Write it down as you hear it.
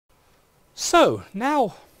So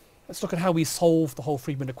now let's look at how we solve the whole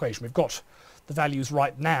Friedmann equation. We've got the values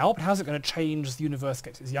right now, but how's it going to change as the universe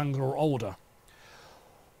gets younger or older?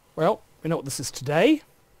 Well, we know what this is today.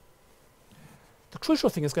 The crucial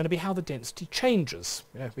thing is going to be how the density changes.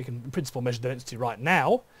 You know, we can in principle measure the density right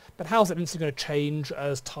now, but how's the density going to change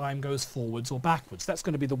as time goes forwards or backwards? That's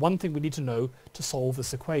going to be the one thing we need to know to solve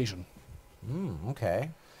this equation. Okay.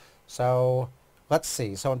 So let's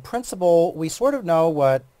see. So in principle, we sort of know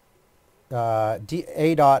what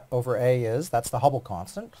A dot over A is. That's the Hubble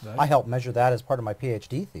constant. Right. I helped measure that as part of my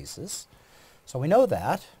PhD thesis. So we know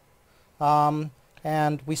that.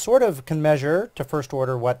 And we sort of can measure to first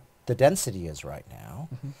order what the density is right now.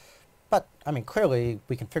 But, I mean, clearly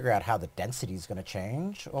we can figure out how the density is going to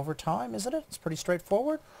change over time, isn't it? It's pretty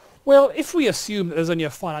straightforward. Well, if we assume that there's only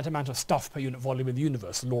a finite amount of stuff per unit volume in the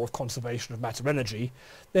universe, the law of conservation of matter energy,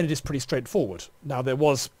 then it is pretty straightforward. Now, there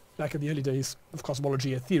was, back in the early days of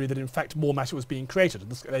cosmology, a theory that in fact more matter was being created in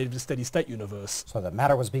the steady state universe. So that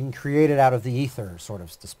matter was being created out of the ether, sort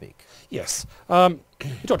of to speak. Yes. We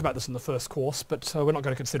talked about this in the first course, but we're not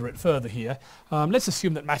going to consider it further here. Let's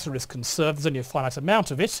assume that matter is conserved. There's only a finite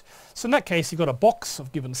amount of it. So in that case, you've got a box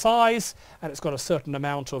of given size, and it's got a certain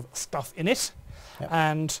amount of stuff in it. Yep.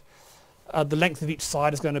 And the length of each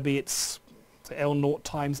side is going to be its L0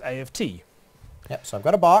 times A of t. Yep, so I've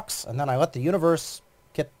got a box, and then I let the universe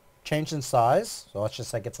get changed in size. So let's just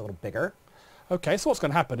say it gets a little bigger. Okay, so what's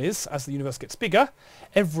going to happen is, as the universe gets bigger,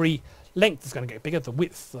 every length is going to get bigger, the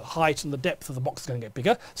width, the height and the depth of the box is going to get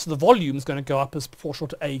bigger, so the volume is going to go up as proportional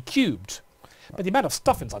to A cubed. But the amount of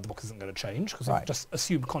stuff inside the box isn't going to change, because I've just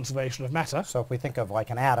assumed conservation of matter. So if we think of like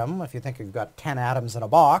an atom, if you think you've got 10 atoms in a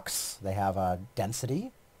box, they have a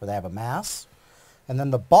density, or they have a mass, and then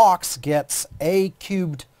the box gets A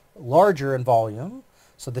cubed larger in volume,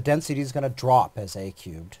 so the density is going to drop as A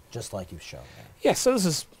cubed, just like you've shown there. Yes, so this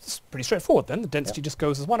is pretty straightforward then. The density just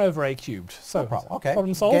goes as 1 over A cubed. So, No problem. Okay.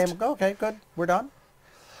 problem solved? Okay, good. We're done.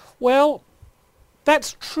 Well,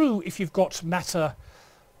 that's true if you've got matter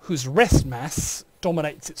whose rest mass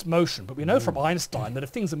dominates its motion. But we know from Einstein that if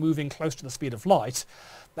things are moving close to the speed of light,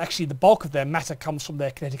 actually the bulk of their matter comes from their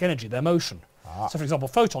kinetic energy, their motion. So for example,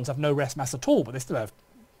 photons have no rest mass at all, but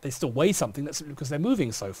they still weigh something. That's because they're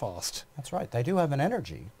moving so fast. That's right. They do have an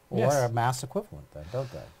energy, or Yes. a mass equivalent then, don't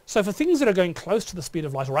they? So for things that are going close to the speed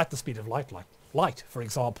of light, or at the speed of light, like light, for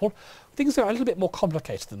example, things are a little bit more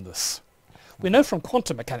complicated than this. We know from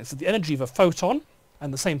quantum mechanics that the energy of a photon,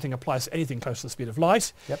 and the same thing applies to anything close to the speed of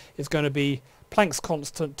light, is going to be Planck's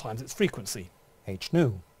constant times its frequency. H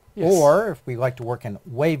nu. Yes. Or, if we like to work in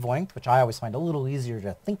wavelength, which I always find a little easier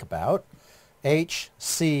to think about, H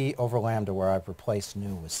c over lambda, where I've replaced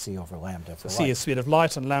nu with c over lambda for C light. is speed of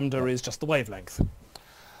light and lambda is just the wavelength.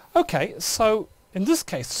 Okay, so in this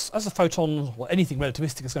case, as a photon or anything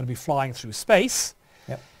relativistic is going to be flying through space,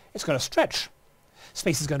 it's going to stretch.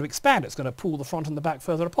 Space is going to expand. It's going to pull the front and the back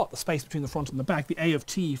further apart. The space between the front and the back, the A of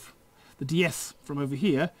t, the ds from over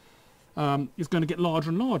here, is going to get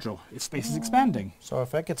larger and larger if space is expanding. So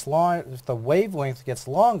if it gets if the wavelength gets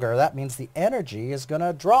longer, that means the energy is going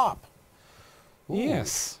to drop. Ooh,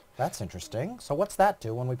 Yes. that's interesting. So what's that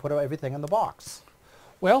do when we put everything in the box?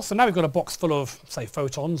 Well, so now we've got a box full of, say,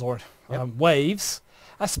 photons or waves.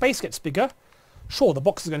 As space gets bigger, sure, the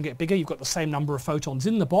box is going to get bigger. You've got the same number of photons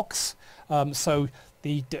in the box, so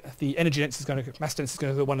the energy density is going to, mass density is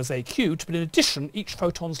going to go 1 as A cubed. But in addition, each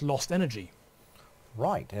photon's lost energy.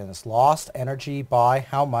 Right, and it's lost energy by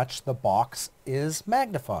how much the box is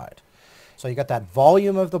magnified. So you got that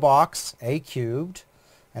volume of the box, A cubed,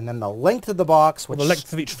 and then the length of the box, which The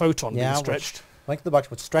length of each photon being stretched. Length of the box,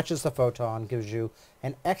 which stretches the photon, gives you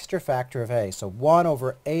an extra factor of A. So 1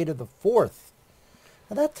 over A to the 4th.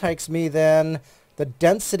 And that takes me then, the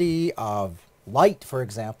density of light, for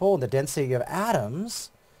example, and the density of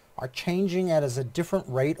atoms are changing at a different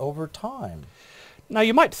rate over time. Now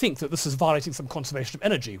you might think that this is violating some conservation of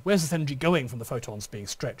energy. Where's this energy going from the photons being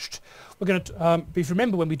stretched? We're going to, if you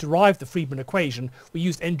remember when we derived the Friedmann equation, we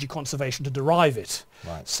used energy conservation to derive it.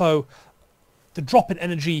 Right. So the drop in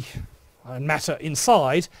energy and matter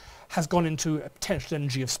inside has gone into a potential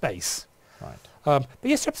energy of space. Right. But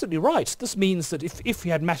yes, you're absolutely right. This means that if we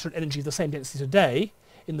had matter and energy of the same density today,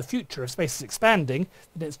 in the future, if space is expanding,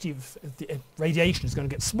 the density of the radiation is going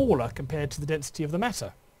to get smaller compared to the density of the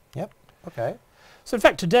matter. Yep. Okay. So in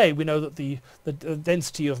fact today we know that the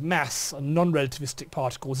density of mass and non-relativistic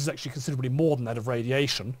particles is actually considerably more than that of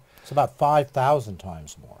radiation. It's about 5,000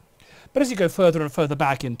 times more. But as you go further and further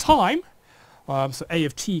back in time, so A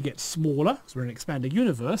of t gets smaller, because we're in an expanding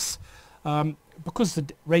universe, because the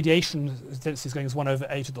radiation density is going as 1 over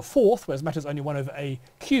A to the 4th, whereas matter is only 1 over A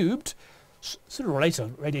cubed, sooner or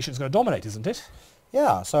later, radiation is going to dominate, isn't it?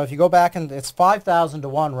 Yeah, so if you go back, and it's 5,000 to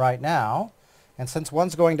 1 right now, and since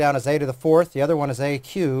one's going down as a to the fourth, the other one is a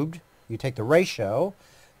cubed, you take the ratio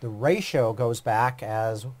goes back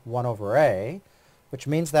as 1 over a, which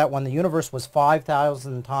means that when the universe was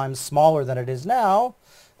 5,000 times smaller than it is now,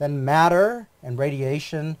 then matter and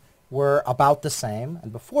radiation were about the same,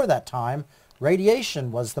 and before that time,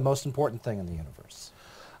 radiation was the most important thing in the universe.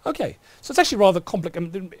 Okay, so it's actually rather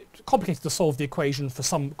complicated to solve the equation for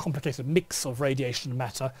some complicated mix of radiation and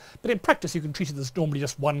matter, but in practice you can treat it as normally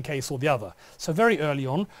just one case or the other. So very early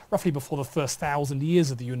on, roughly before the first 1,000 years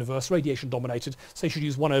of the universe, radiation dominated, so you should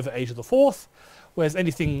use 1 over a to the fourth, whereas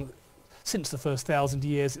anything since the first 1,000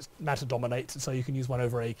 years, it's matter dominates, and so you can use 1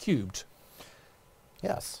 over a cubed.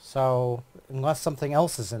 Yes, so unless something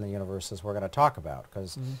else is in the universe, as we're going to talk about,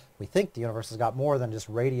 because we think the universe has got more than just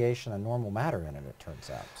radiation and normal matter in it, it turns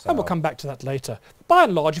out. So And we'll come back to that later. By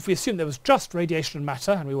and large, if we assume there was just radiation and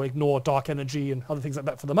matter, and we will ignore dark energy and other things like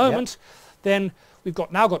that for the moment, then we've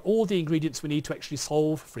now got all the ingredients we need to actually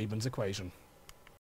solve Friedmann's equation.